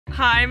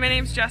Hi, my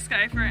name's Jessica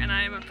Eiffert and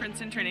I am a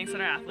Princeton Training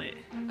Center athlete.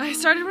 I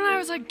started when I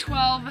was like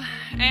 12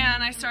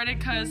 and I started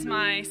because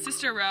my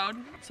sister rode.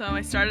 So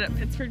I started at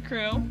Pittsford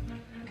Crew.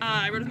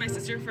 I rode with my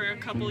sister for a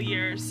couple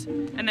years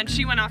and then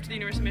she went off to the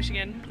University of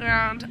Michigan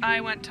and I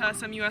went to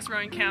some US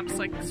rowing camps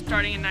like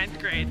starting in 9th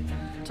grade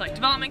to like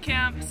development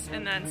camps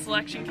and then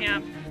selection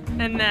camp.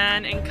 And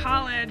then in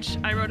college,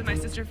 I rode with my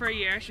sister for a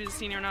year. She was a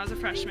senior when I was a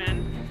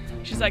freshman.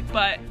 She's like,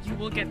 but you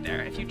will get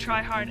there. If you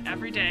try hard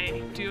every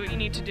day, do what you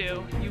need to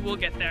do, you will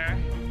get there.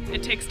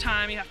 It takes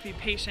time, you have to be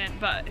patient,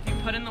 but if you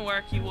put in the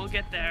work, you will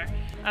get there.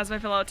 As my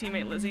fellow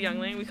teammate Lizzie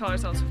Youngling, we call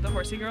ourselves the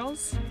Horsey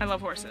Girls. I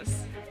love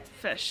horses,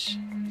 fish,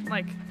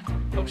 like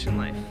ocean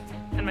life,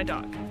 and my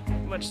dog,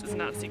 which is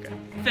not a secret.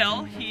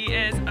 Phil, he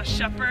is a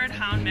shepherd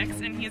hound mix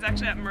and he's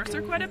actually at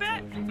Mercer quite a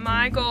bit.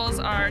 My goals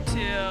are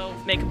to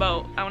make a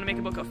boat. I want to make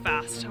a boat go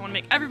fast. I want to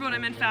make every boat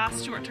I'm in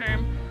fast, short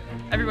term,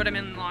 every boat I'm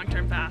in long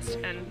term fast,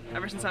 and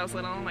ever since I was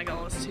little, my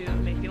goal is to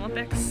make the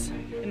Olympics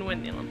and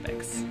win the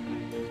Olympics.